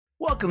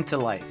Welcome to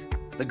life,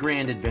 the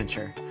grand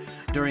adventure.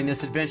 During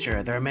this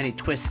adventure, there are many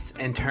twists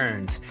and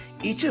turns,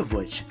 each of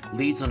which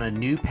leads on a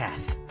new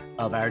path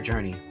of our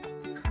journey.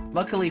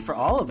 Luckily for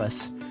all of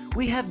us,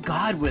 we have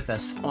God with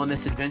us on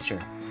this adventure.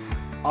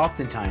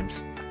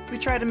 Oftentimes, we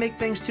try to make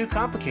things too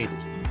complicated.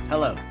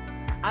 Hello,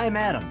 I'm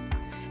Adam,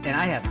 and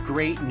I have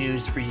great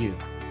news for you.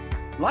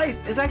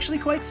 Life is actually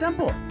quite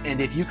simple, and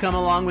if you come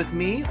along with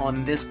me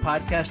on this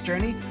podcast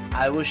journey,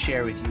 I will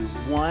share with you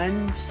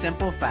one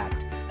simple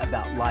fact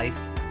about life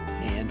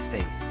and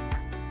faith.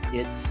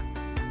 It's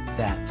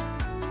that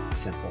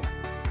simple.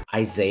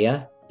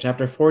 Isaiah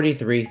chapter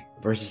 43,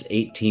 verses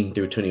 18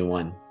 through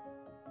 21.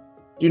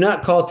 Do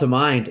not call to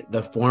mind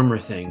the former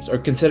things or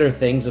consider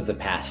things of the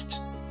past.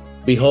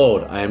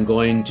 Behold, I am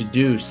going to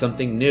do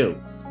something new.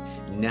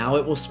 Now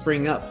it will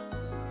spring up.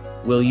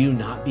 Will you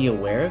not be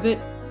aware of it?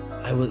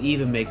 I will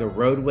even make a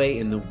roadway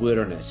in the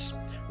wilderness,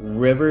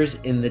 rivers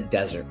in the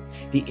desert.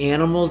 The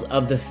animals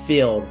of the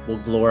field will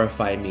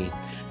glorify me,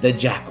 the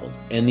jackals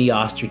and the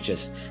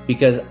ostriches,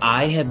 because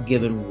I have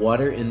given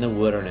water in the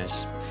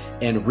wilderness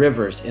and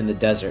rivers in the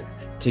desert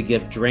to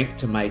give drink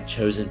to my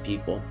chosen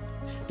people.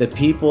 The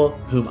people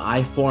whom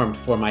I formed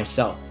for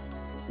myself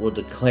will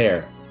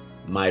declare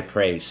my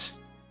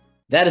praise.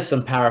 That is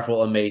some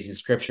powerful, amazing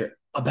scripture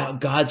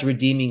about God's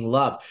redeeming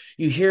love.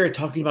 You hear it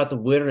talking about the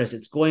wilderness.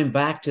 It's going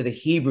back to the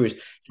Hebrews,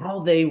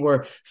 how they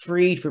were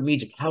freed from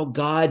Egypt, how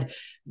God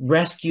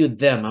rescued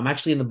them. I'm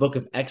actually in the book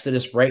of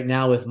Exodus right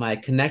now with my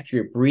Connect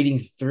group, reading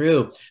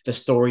through the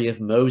story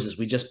of Moses.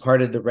 We just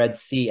parted the Red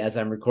Sea as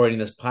I'm recording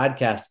this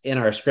podcast in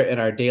our script, in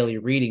our daily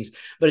readings.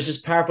 But it's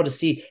just powerful to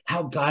see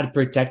how God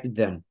protected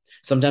them.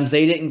 Sometimes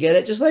they didn't get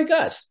it, just like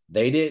us.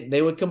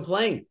 They would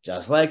complain,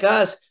 just like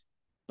us.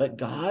 But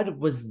God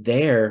was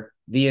there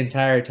the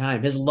entire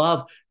time. His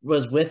love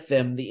was with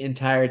them the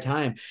entire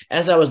time.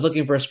 As I was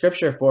looking for a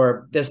scripture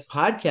for this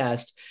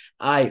podcast,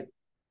 I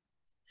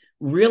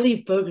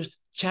really focused.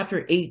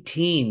 Chapter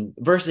 18,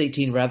 verse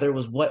 18 rather,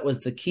 was what was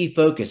the key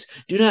focus.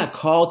 Do not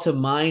call to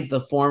mind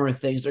the former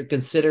things or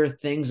consider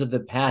things of the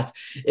past.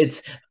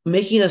 It's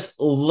making us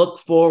look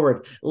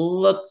forward,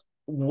 look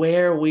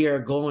where we are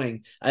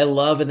going. I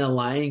love in The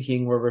Lion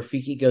King where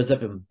Rafiki goes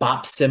up and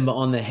bops Simba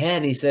on the head.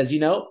 And he says,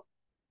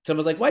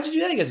 someone's like, why'd you do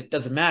that? He goes, it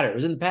doesn't matter. It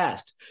was in the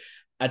past.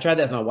 I tried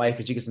that with my wife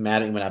and she gets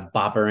mad at me when I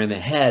bop her in the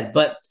head.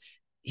 But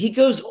he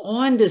goes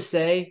on to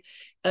say,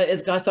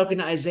 as God's talking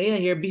to Isaiah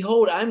here,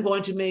 behold, I'm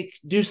going to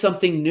do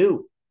something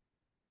new.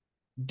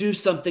 Do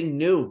something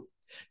new.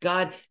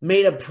 God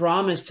made a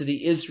promise to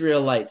the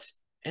Israelites.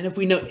 And if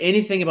we know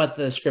anything about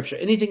the scripture,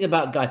 anything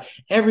about God,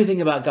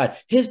 everything about God,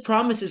 his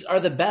promises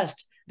are the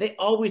best. They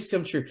always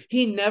come true.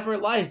 He never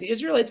lies. The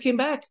Israelites came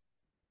back.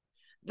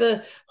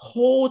 The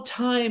whole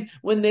time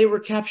when they were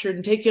captured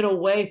and taken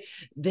away,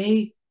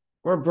 they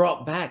were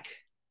brought back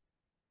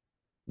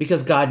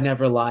because God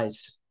never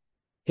lies.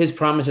 His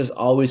promises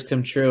always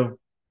come true.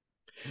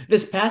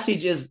 This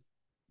passage is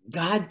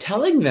God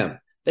telling them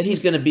that he's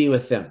going to be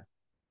with them.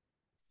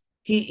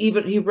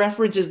 He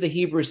references the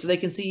Hebrews so they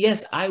can see,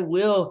 yes, I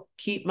will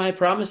keep my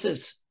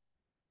promises.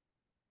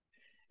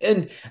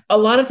 And a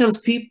lot of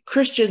times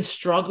Christians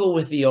struggle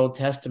with the Old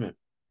Testament.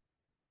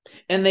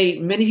 And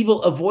many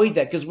people avoid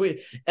that because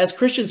as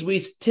Christians, we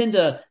tend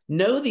to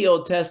know the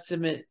Old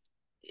Testament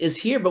is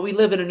here, but we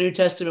live in a New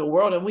Testament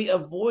world and we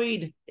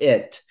avoid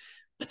it.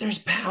 But there's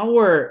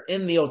power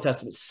in the Old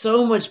Testament,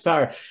 so much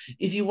power.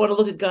 If you want to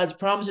look at God's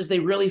promises, they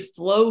really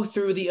flow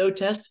through the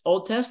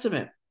Old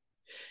Testament.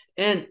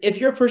 And if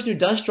you're a person who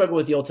does struggle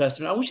with the Old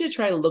Testament, I want you to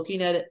try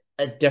looking at it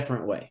a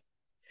different way.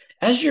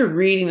 As you're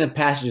reading the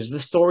passages, the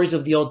stories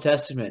of the Old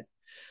Testament,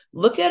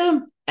 look at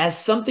them as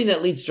something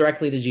that leads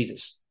directly to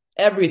Jesus.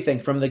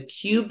 Everything from the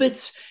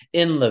cubits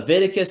in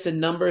Leviticus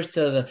and Numbers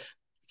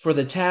for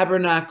the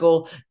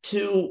tabernacle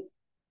to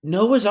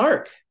Noah's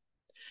Ark.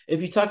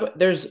 If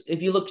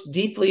you look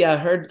deeply, I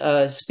heard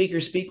a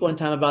speaker speak one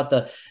time about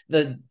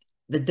the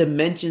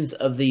dimensions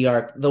of the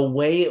ark, the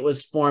way it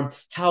was formed,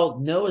 how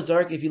Noah's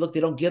Ark, if you look, they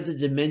don't give the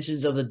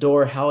dimensions of the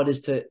door, how it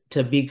is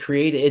to be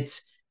created.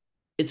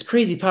 It's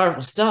crazy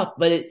powerful stuff,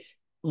 but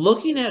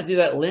looking at it through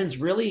that lens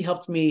really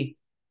helped me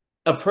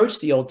approach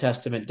the Old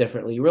Testament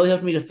differently. It really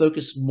helped me to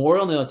focus more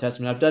on the Old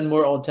Testament. I've done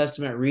more Old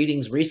Testament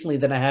readings recently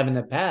than I have in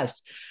the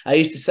past. I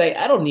used to say,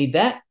 I don't need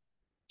that.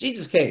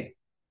 Jesus came.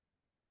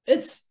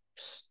 It's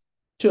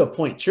to a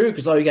point true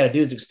because all you got to do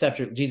is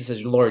accept Jesus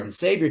as your Lord and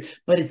Savior,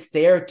 but it's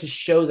there to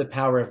show the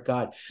power of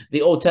God.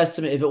 The Old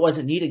Testament, if it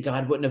wasn't needed,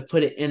 God wouldn't have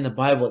put it in the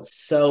Bible. It's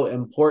so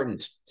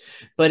important,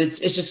 but it's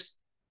just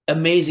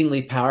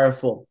amazingly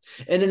powerful.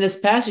 And in this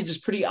passage, it's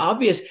pretty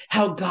obvious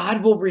how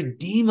God will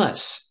redeem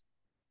us,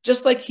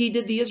 just like he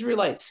did the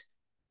Israelites.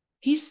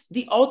 He's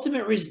the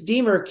ultimate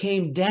redeemer,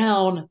 came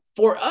down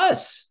for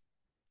us.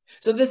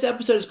 So this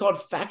episode is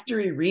called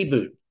Factory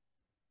Reboot.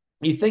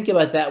 You think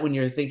about that when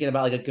you're thinking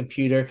about like a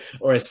computer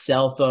or a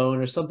cell phone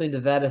or something to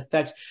that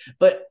effect.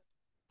 But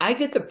I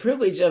get the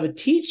privilege of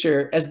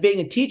being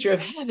a teacher, of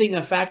having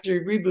a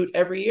factory reboot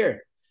every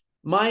year.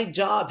 My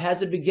job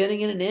has a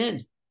beginning and an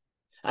end.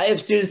 I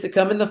have students that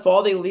come in the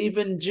fall, they leave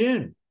in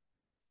June.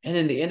 And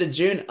in the end of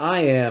June,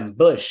 I am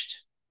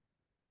bushed.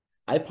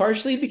 I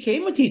partially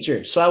became a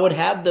teacher, so I would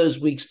have those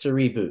weeks to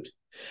reboot.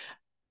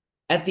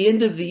 At the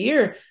end of the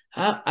year,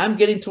 I'm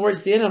getting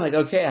towards the end. I'm like,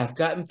 okay, I've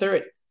gotten through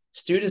it.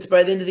 Students,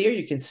 by the end of the year,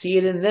 you can see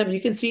it in them. You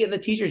can see it in the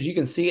teachers. You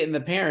can see it in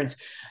the parents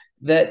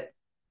that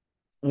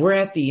we're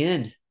at the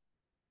end.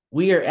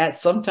 We are at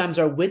sometimes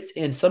our wits'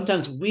 end.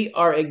 Sometimes we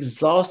are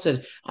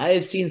exhausted. I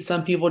have seen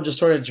some people just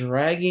sort of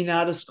dragging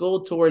out of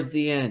school towards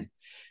the end.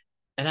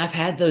 And I've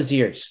had those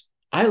years.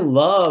 I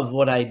love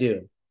what I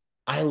do.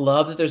 I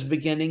love that there's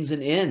beginnings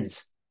and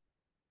ends,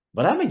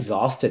 but I'm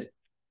exhausted.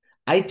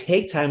 I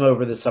take time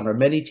over the summer.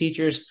 Many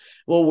teachers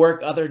will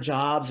work other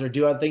jobs or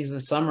do other things in the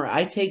summer.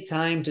 I take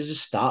time to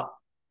just stop.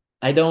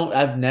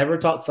 I've never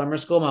taught summer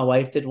school. My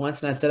wife did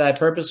once, and I said, I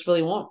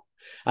purposefully won't.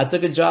 I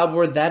took a job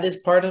where that is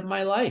part of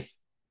my life,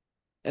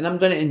 and I'm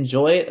going to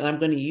enjoy it and I'm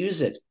going to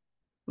use it.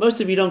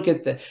 Most of you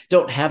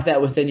don't have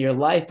that within your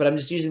life, but I'm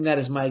just using that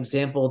as my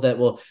example that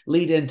will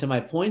lead into my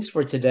points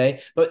for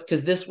today. But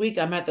because this week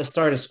I'm at the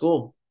start of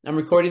school. I'm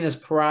recording this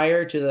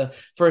prior to the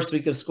first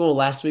week of school.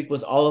 Last week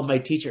was all of my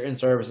teacher in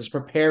services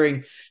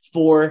preparing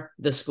for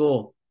the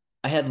school.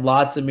 I had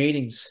lots of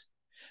meetings.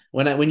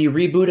 When you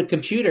reboot a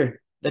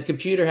computer, the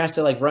computer has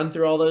to like run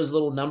through all those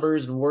little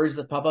numbers and words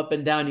that pop up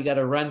and down. You got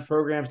to run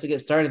programs to get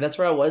started. That's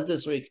where I was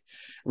this week,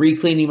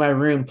 recleaning my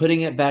room,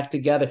 putting it back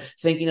together,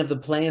 thinking of the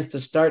plans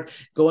to start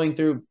going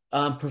through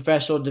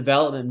professional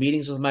development,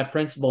 meetings with my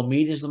principal,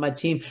 meetings with my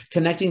team,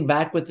 connecting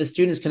back with the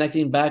students,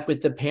 connecting back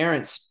with the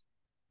parents.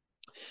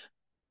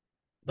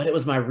 But it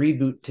was my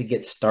reboot to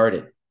get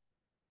started.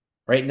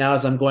 Right now,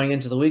 as I'm going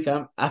into the week,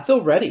 I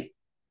feel ready.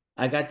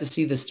 I got to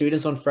see the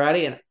students on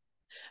Friday, and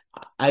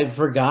I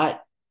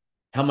forgot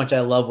how much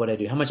I love what I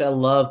do, how much I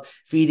love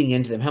feeding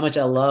into them, how much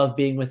I love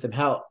being with them,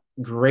 how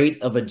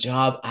great of a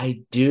job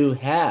I do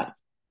have.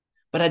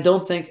 But I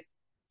don't think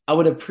I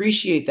would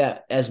appreciate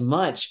that as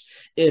much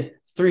if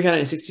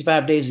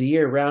 365 days a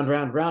year,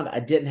 round, I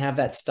didn't have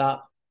that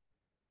stop.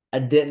 I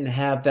didn't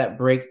have that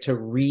break to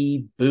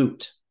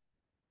reboot.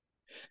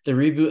 The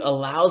reboot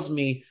allows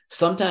me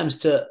sometimes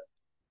to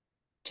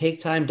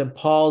take time to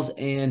pause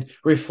and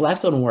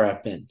reflect on where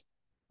I've been,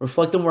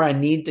 reflect on where I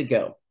need to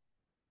go.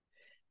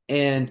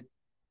 And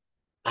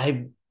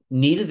I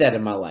needed that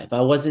in my life.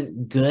 I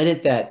wasn't good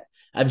at that.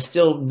 I'm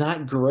still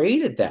not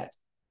great at that.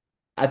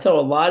 I tell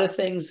a lot of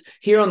things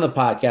here on the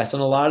podcast,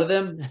 and a lot of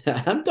them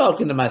I'm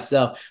talking to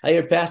myself. I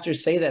hear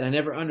pastors say that. I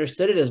never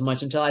understood it as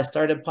much until I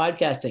started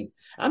podcasting.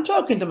 I'm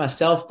talking to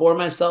myself, for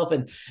myself,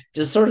 and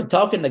just sort of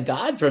talking to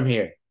God from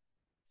here.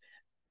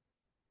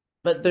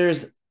 But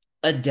there's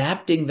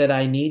adapting that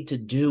I need to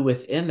do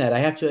within that. I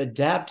have to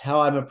adapt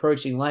how I'm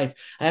approaching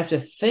life. I have to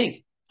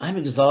think I'm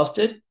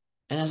exhausted.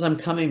 And as I'm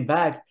coming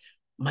back,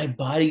 my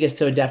body gets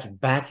to adapt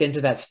back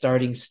into that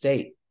starting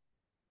state.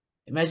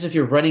 Imagine if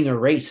you're running a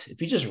race.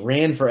 If you just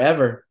ran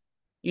forever,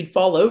 you'd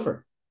fall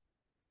over.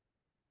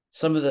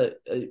 Some of the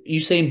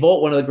Usain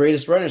Bolt, one of the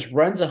greatest runners,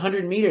 runs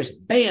 100 meters.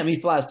 Bam, he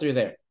flies through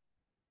there.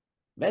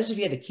 Imagine if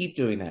you had to keep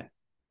doing that.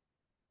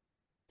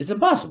 It's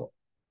impossible.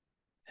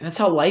 And that's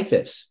how life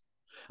is.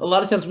 A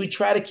lot of times we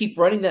try to keep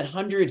running that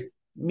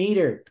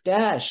 100-meter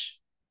dash,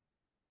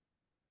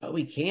 but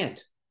we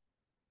can't.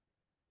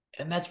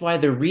 And that's why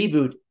the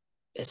reboot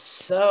is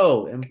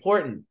so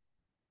important.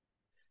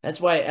 That's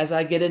why as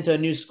I get into a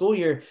new school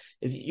year,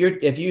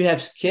 if you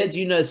have kids,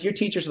 you notice your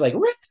teachers are like,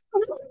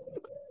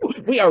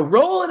 we are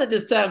rolling at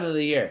this time of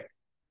the year.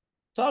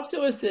 Talk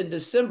to us in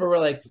December. We're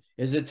like,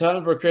 is it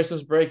time for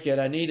Christmas break yet?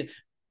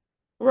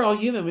 We're all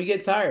human. We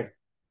get tired.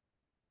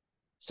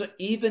 So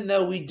even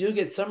though we do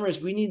get summers,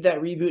 we need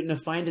that reboot and to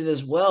find it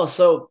as well.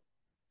 So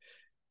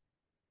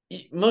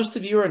most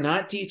of you are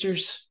not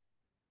teachers.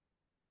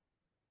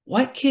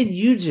 What can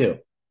you do?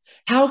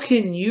 How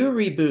can you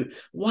reboot?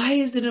 Why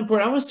is it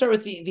important? I want to start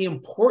with the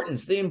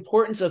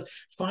importance of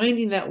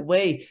finding that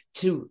way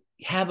to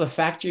have a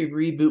factory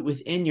reboot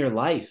within your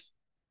life.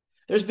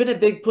 There's been a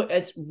big put.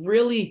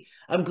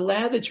 I'm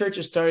glad the church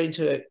is starting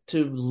to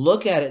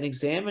look at it and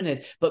examine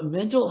it. But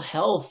mental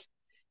health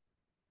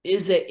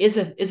is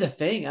a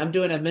thing. I'm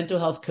doing a mental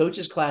health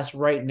coaches class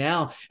right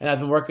now, and I've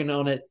been working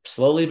on it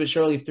slowly but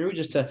surely through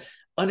just to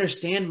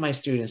understand my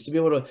students, to be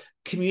able to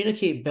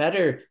communicate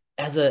better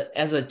as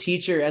a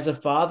teacher, as a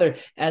father,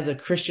 as a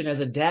Christian, as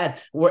a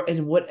dad,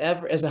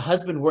 as a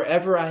husband,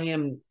 wherever I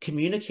am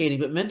communicating.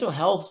 But mental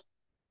health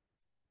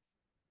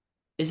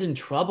is in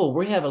trouble.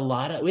 We have a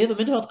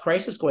mental health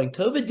crisis going.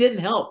 COVID didn't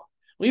help.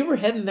 We were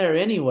heading there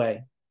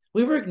anyway.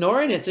 We were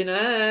ignoring it,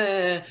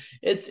 saying,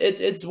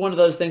 it's one of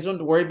those things.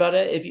 Don't worry about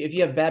it. If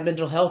you have bad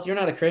mental health, you're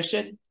not a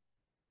Christian.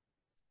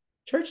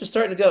 Church is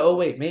starting to go, oh,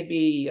 wait,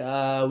 maybe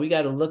we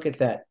got to look at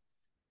that.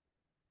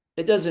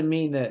 It doesn't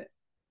mean that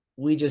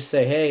we just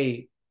say,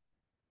 hey,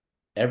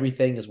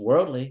 everything is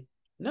worldly.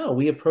 No,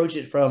 we approach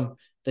it from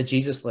the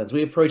Jesus lens.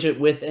 We approach it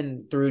with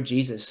and through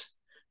Jesus.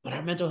 But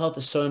our mental health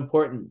is so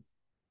important.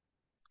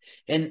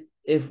 And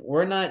if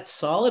we're not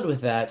solid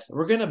with that,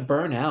 we're going to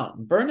burn out.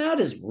 Burnout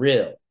is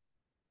real.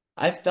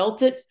 I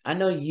felt it. I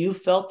know you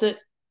felt it.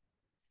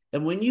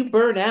 And when you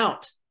burn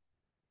out,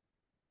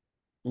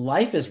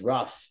 life is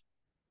rough.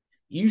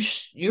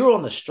 You're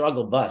on the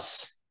struggle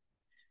bus.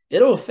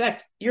 It'll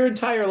affect your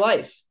entire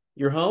life,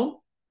 your home,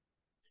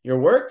 your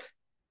work,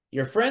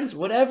 your friends,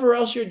 whatever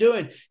else you're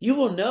doing. You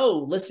will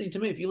know, listening to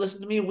me, if you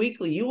listen to me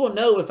weekly, you will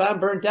know if I'm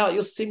burnt out.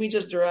 You'll see me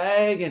just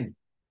dragging.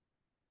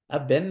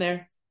 I've been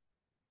there.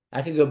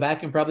 I could go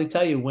back and probably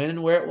tell you when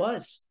and where it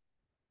was.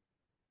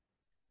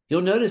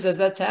 You'll notice as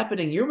that's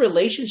happening, your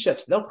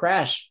relationships, they'll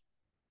crash.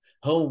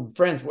 Home,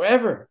 friends,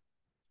 wherever.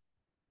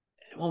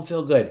 It won't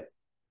feel good.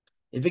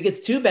 If it gets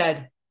too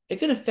bad, it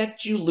can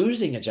affect you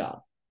losing a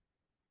job.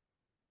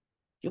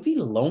 You'll be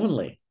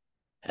lonely.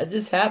 As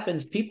this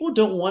happens, people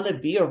don't want to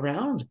be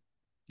around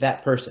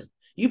that person.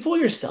 You pull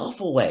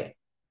yourself away.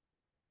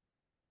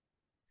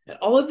 And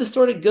all of this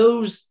sort of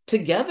goes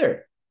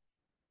together.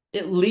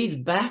 It leads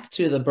back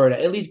to the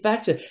burnout. It leads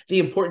back to the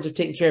importance of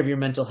taking care of your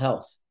mental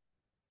health.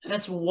 And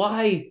that's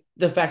why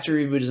the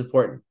factory reboot is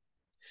important.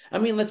 I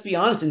mean, let's be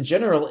honest, in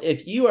general,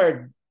 if you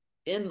are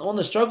on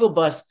the struggle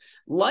bus,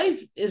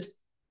 life is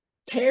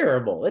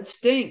terrible. It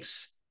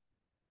stinks.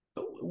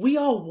 We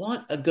all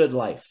want a good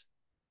life.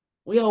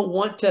 We all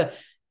want to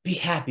be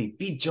happy,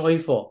 be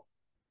joyful.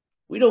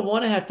 We don't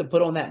want to have to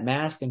put on that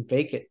mask and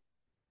fake it.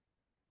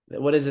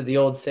 What is it? The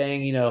old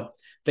saying,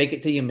 fake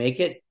it till you make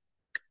it.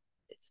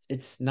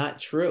 It's not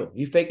true.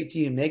 You fake it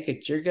till you make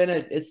it.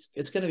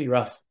 It's gonna be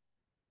rough.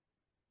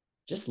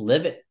 Just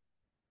live it.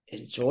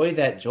 Enjoy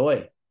that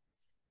joy.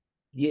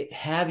 You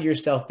have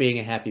yourself being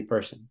a happy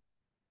person.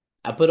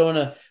 I put on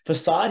a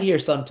facade here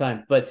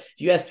sometimes, but if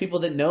you ask people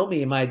that know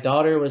me, my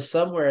daughter was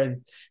somewhere,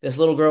 and this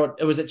little girl,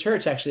 it was at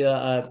church actually,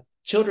 a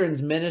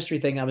children's ministry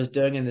thing I was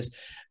doing, and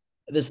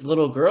this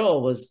little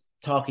girl was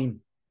talking,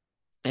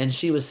 and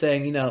she was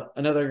saying,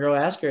 another girl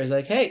asked her, is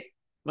like, hey,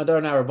 my daughter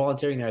and I were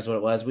volunteering there, is what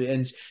it was.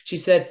 And she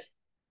said,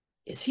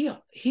 is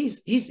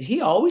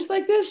he always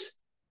like this?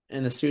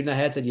 And the student I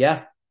had said,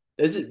 yeah.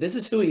 This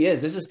is who he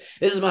is. This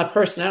is my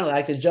personality. I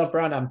like to jump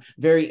around. I'm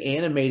very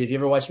animated. If you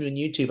ever watch me on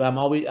YouTube, I'm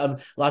a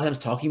lot of times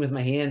talking with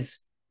my hands.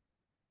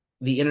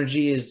 The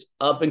energy is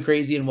up and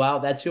crazy and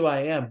wild. That's who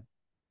I am.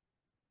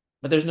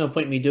 But there's no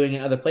point in me doing it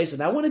in other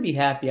places. I want to be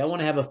happy. I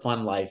want to have a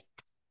fun life.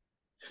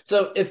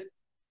 So if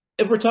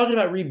we're talking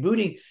about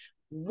rebooting,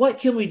 what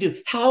can we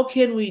do? How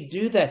can we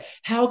do that?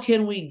 How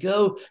can we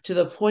go to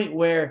the point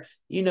where,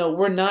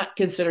 we're not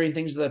considering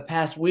things of the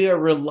past. We are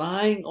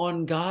relying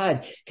on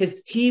God because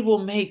he will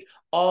make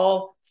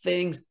all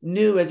things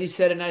new, as he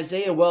said in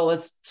Isaiah. Well,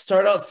 let's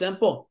start out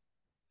simple.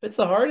 It's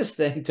the hardest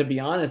thing, to be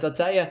honest. I'll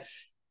tell you,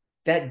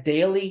 that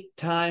daily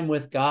time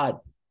with God.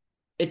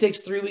 It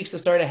takes 3 weeks to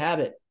start a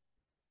habit,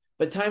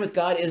 but time with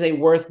God is a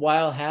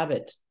worthwhile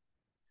habit.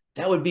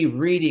 That would be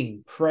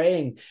reading,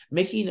 praying,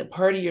 making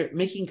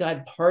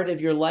God part of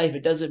your life.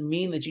 It doesn't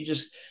mean that you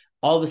just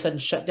all of a sudden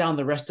shut down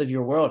the rest of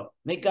your world.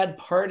 Make God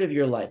part of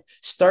your life.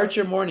 Start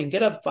your morning.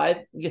 Get up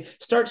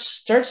start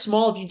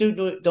small. If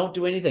you don't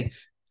do anything,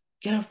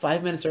 get up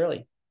 5 minutes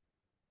early.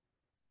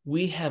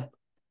 We have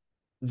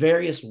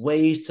various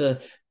ways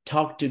to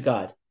talk to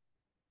God.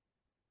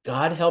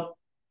 God helped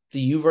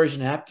the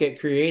YouVersion app get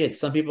created.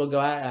 Some people go,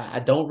 I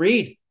don't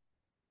read.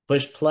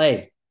 Push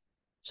play.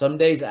 Some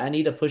days I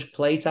need to push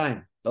play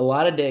time. A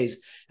lot of days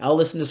I'll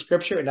listen to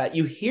scripture and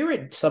you hear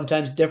it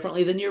sometimes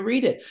differently than you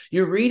read it.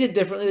 You read it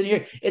differently than you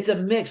hear it. It's a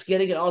mix,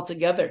 getting it all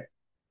together.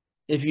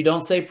 If you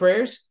don't say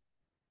prayers,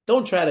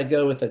 don't try to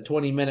go with a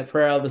 20-minute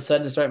prayer all of a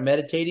sudden and start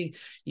meditating.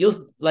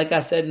 Like I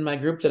said in my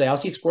group today, I'll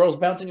see squirrels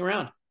bouncing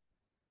around.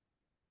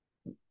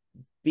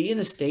 Be in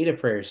a state of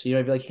prayer. So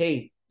I'd be like,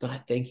 hey,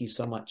 God, thank you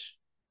so much.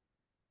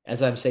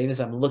 As I'm saying this,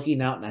 I'm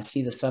looking out and I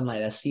see the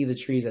sunlight. I see the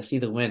trees. I see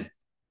the wind.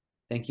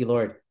 Thank you,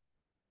 Lord.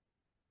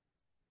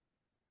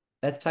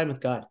 That's time with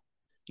God.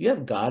 You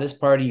have God as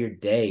part of your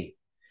day.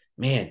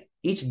 Man,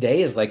 each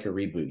day is like a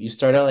reboot. You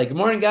start out like, good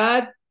morning,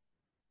 God.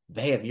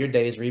 Bam, your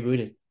day is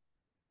rebooted.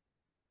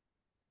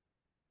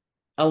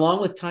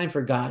 Along with time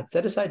for God,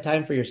 set aside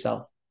time for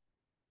yourself.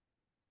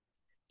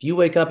 If you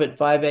wake up at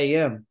 5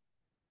 a.m.,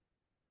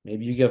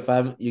 maybe you get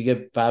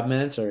 5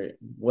 minutes or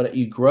what,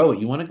 you grow it.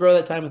 You want to grow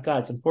that time with God.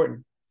 It's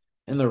important.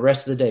 And the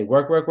rest of the day,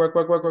 work.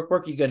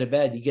 You go to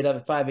bed. You get up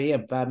at 5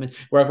 a.m., 5 minutes,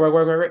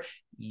 work.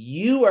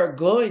 You are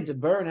going to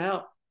burn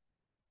out.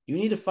 You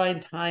need to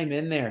find time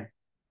in there.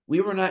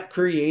 We were not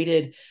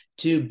created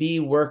to be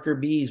worker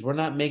bees. We're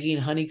not making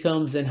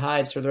honeycombs and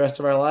hives for the rest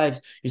of our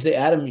lives. You say,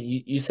 Adam,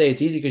 you say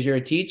it's easy because you're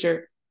a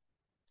teacher.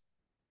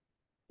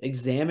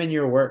 Examine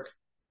your work.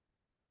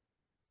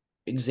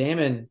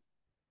 Examine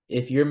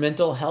if your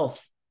mental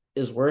health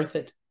is worth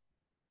it.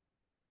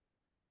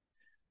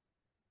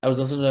 I was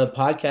listening to a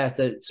podcast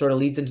that sort of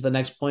leads into the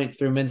next point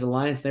through Men's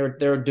Alliance. They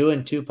were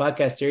doing 2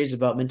 podcast series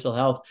about mental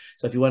health.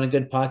 So if you want a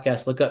good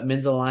podcast, look up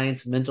Men's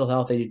Alliance Mental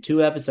Health. They do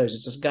 2 episodes.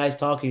 It's just guys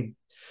talking,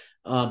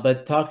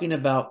 but talking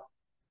about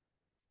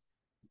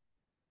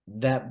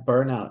that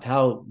burnout,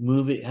 how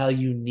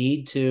you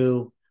need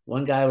to.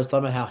 One guy was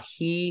talking about how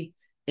he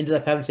ended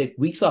up having to take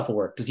weeks off of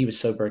work because he was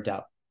so burnt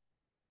out.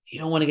 You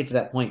don't want to get to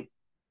that point.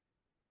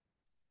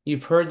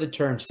 You've heard the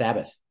term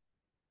Sabbath.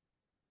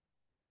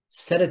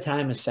 Set a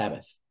time as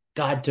Sabbath.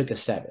 God took a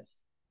Sabbath.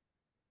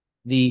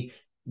 the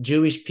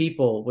Jewish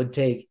people would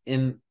take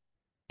in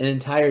an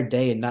entire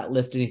day and not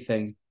lift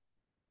anything.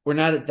 We're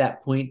not at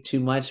that point too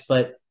much,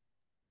 but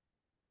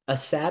a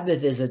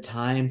Sabbath is a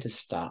time to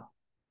stop,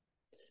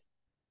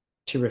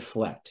 to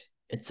reflect.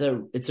 It's a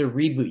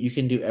reboot you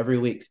can do every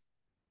week.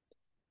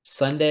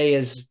 Sunday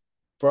is,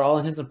 for all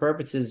intents and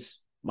purposes,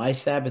 my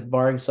Sabbath,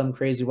 barring some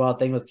crazy wild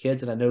thing with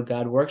kids, and I know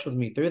God works with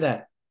me through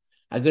that.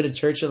 I go to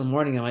church in the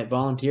morning. I might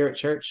volunteer at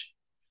church,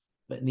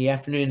 but in the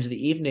afternoons,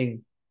 the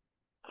evening,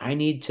 I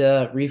need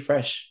to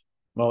refresh.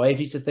 My wife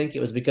used to think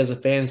it was because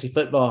of fantasy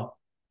football.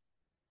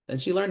 Then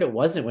she learned it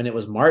wasn't when it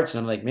was March. And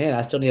I'm like, man,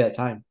 I still need that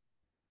time.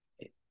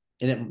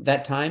 And at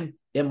that time,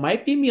 it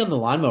might be me on the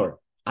lawnmower.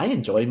 I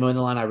enjoy mowing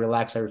the lawn. I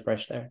relax. I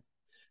refresh there.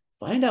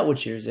 Find out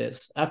what yours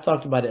is. I've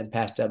talked about it in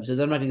past episodes.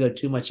 I'm not going to go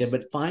too much in,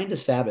 but find a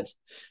Sabbath.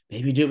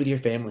 Maybe do it with your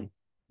family.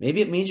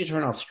 Maybe it means you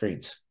turn off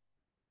screens.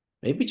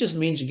 Maybe it just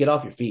means you get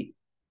off your feet.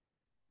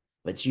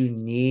 But you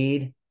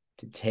need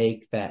to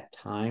take that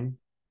time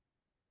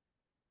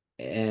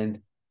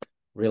and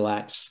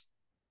relax.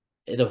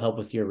 It'll help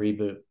with your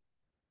reboot.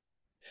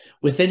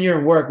 Within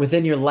your work,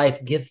 within your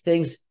life, give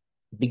things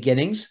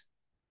beginnings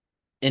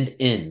and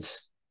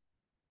ends.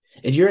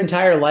 If your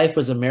entire life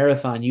was a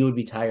marathon, you would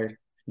be tired.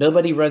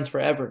 Nobody runs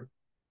forever.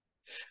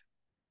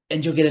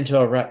 And you'll get into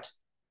a rut.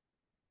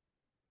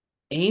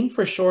 Aim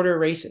for shorter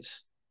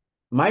races.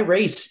 My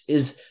race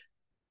is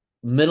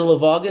middle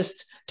of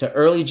August to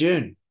early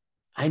June.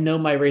 I know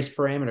my race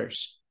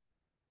parameters.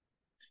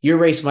 Your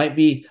race might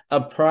be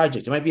a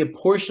project. It might be a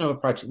portion of a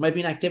project. It might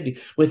be an activity.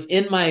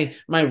 Within my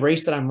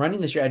race that I'm running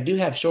this year, I do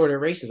have shorter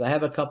races. I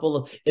have a couple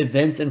of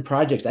events and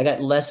projects. I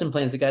got lesson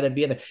plans that got to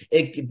be there.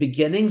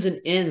 Beginnings and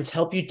ends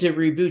help you to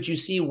reboot. You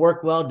see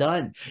work well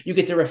done. You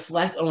get to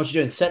reflect on what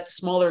you're doing. Set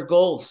smaller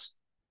goals.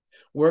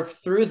 Work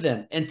through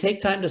them and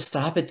take time to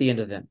stop at the end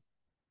of them.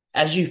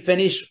 As you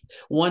finish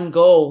one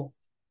goal,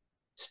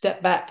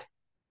 step back.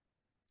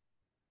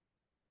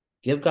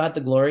 Give God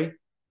the glory.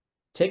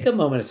 Take a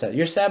moment to set.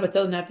 Your Sabbath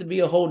doesn't have to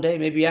be a whole day.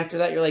 Maybe after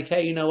that, you're like,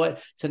 hey, you know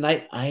what?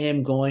 Tonight, I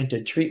am going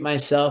to treat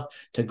myself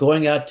to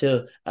going out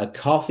to a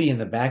coffee in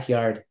the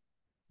backyard.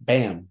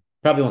 Bam.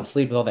 Probably won't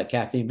sleep with all that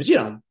caffeine, but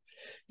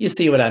you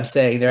see what I'm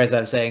saying there as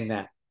I'm saying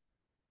that.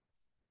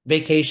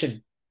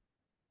 Vacation.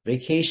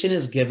 Vacation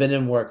is given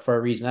in work for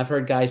a reason. I've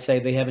heard guys say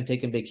they haven't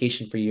taken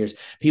vacation for years.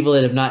 People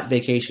that have not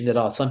vacationed at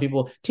all. Some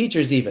people,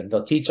 teachers even,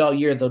 they'll teach all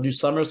year. They'll do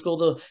summer school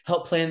to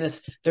help plan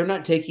this. They're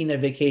not taking a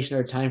vacation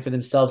or time for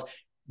themselves.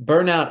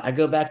 Burnout. I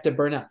go back to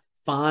burnout.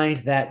 Find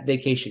that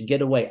vacation.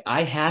 Get away.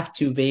 I have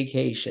to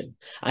vacation.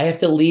 I have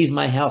to leave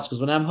my house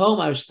because when I'm home,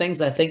 there's things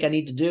I think I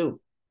need to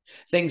do.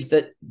 Things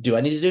that do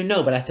I need to do?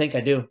 No, but I think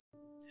I do.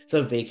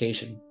 So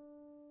vacation.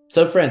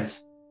 So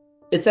friends,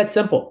 it's that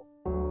simple.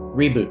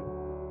 Reboot.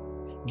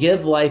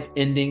 Give life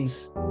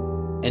endings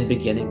and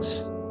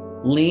beginnings.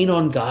 Lean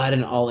on God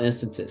in all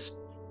instances.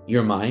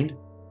 Your mind,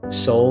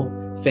 soul,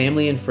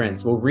 family, and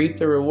friends will reap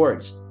the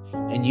rewards,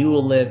 and you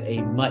will live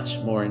a much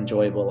more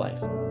enjoyable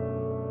life.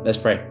 Let's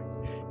pray.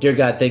 Dear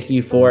God, thank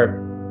you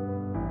for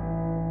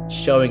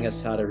showing us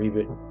how to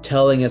reboot,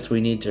 telling us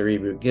we need to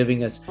reboot,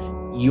 giving us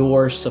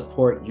your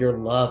support, your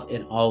love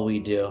in all we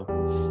do.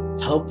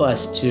 Help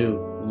us to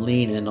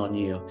lean in on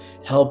you.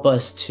 Help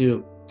us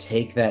to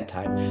take that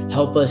time.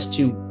 Help us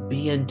to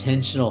be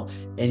intentional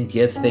and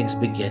give things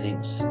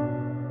beginnings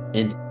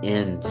and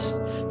ends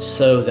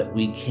so that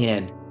we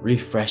can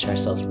refresh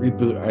ourselves,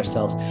 reboot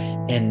ourselves,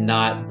 and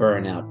not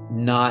burn out,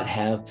 not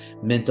have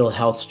mental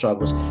health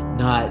struggles,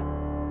 not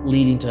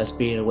leading to us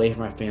being away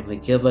from our family.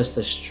 Give us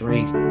the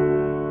strength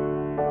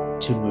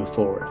to move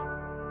forward,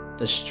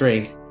 the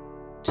strength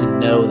to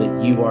know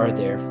that you are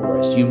there for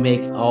us. You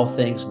make all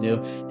things new,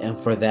 and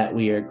for that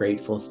we are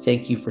grateful.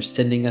 Thank you for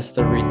sending us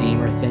the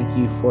Redeemer. Thank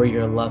you for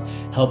your love.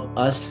 Help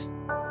us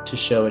to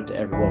show it to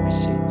everyone we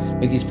see.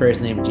 Make these prayers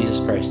in the name of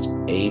Jesus Christ.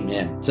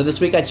 Amen. So this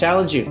week I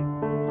challenge you,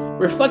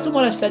 reflect on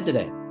what I said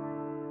today.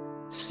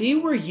 See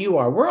where you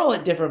are. We're all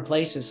at different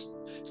places.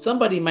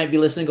 Somebody might be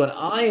listening going,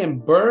 I am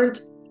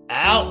burnt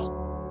out.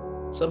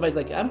 Somebody's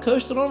like, I'm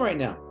coasting on right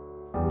now.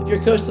 If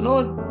you're coasting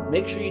on,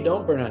 make sure you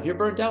don't burn out. If you're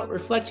burnt out,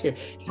 reflect here.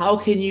 How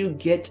can you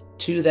get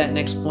to that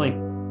next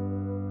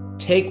point?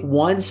 Take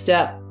one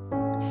step.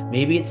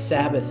 Maybe it's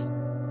Sabbath.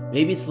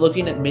 Maybe it's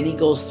looking at mini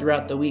goals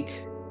throughout the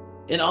week.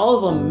 In all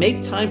of them,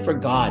 make time for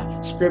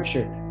God,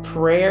 scripture,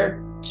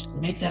 prayer.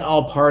 Make that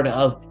all part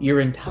of your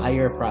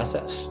entire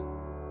process.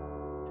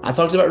 I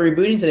talked about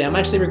rebooting today. I'm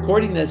actually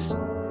recording this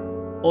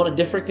on a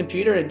different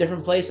computer in a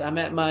different place. I'm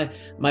at my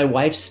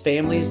wife's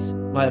family's,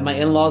 my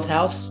in-laws'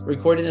 house,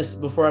 recording this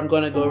before I'm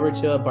going to go over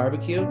to a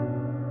barbecue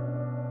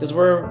because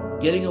we're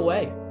getting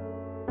away.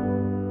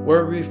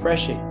 We're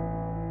refreshing.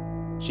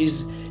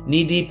 She's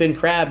knee-deep in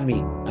crab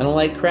meat. I don't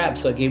like crab,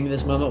 so it gave me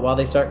this moment while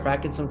they start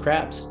cracking some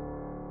crabs.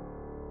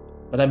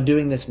 But I'm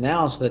doing this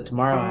now so that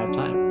tomorrow I have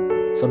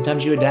time.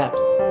 Sometimes you adapt.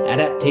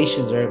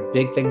 Adaptations are a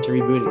big thing to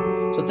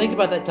rebooting. So think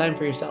about that time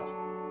for yourself.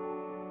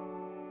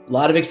 A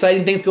lot of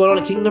exciting things going on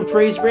at Kingdom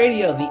Praise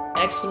Radio.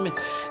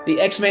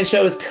 The X-Men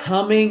show is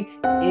coming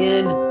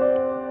in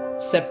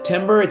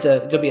September. It's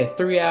going to be a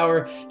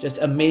 3-hour,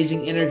 just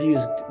amazing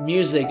interviews,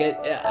 music.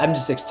 I'm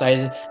just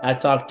excited. I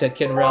talked to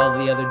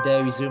Kenrell the other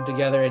day. We Zoomed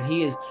together, and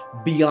he is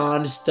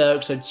beyond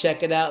stoked. So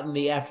check it out in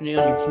the afternoon.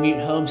 Your commute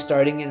home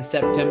starting in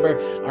September.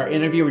 Our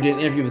interview, we're doing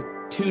an interview with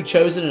Two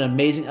Chosen, an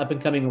amazing up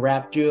and coming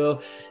rap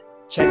duo.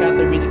 Check out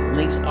their music.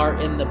 Links are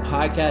in the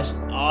podcast.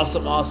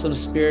 Awesome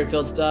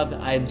spirit-filled stuff.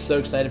 I'm so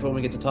excited for when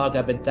we get to talk.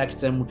 I've been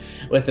texting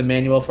with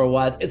Emmanuel for a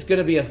while. It's going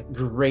to be a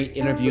great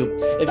interview.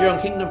 If you're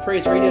on Kingdom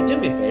Praise Radio, do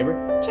me a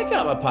favor. Check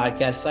out my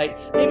podcast site.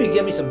 Maybe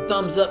give me some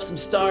thumbs up, some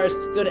stars.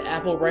 Go to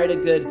Apple, write a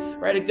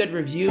good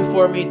review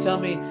for me. Tell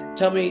me,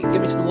 give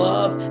me some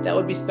love. That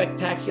would be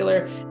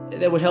spectacular.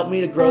 That would help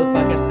me to grow the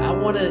podcast. I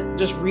want to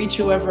just reach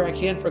whoever I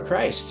can for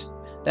Christ.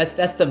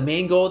 That's the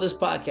main goal of this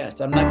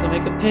podcast. I'm not going to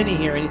make a penny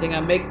here. Anything I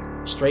make,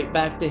 straight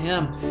back to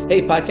him.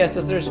 Hey, podcast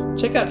listeners,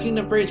 check out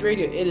Kingdom Praise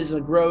Radio. It is a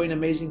growing,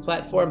 amazing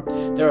platform.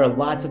 There are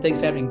lots of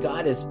things happening.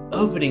 God is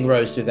opening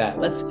roads through that.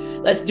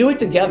 Let's do it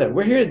together.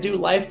 We're here to do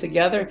life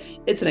together.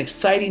 It's an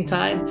exciting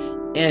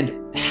time,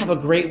 and have a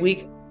great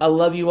week. I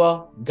love you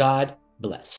all. God bless.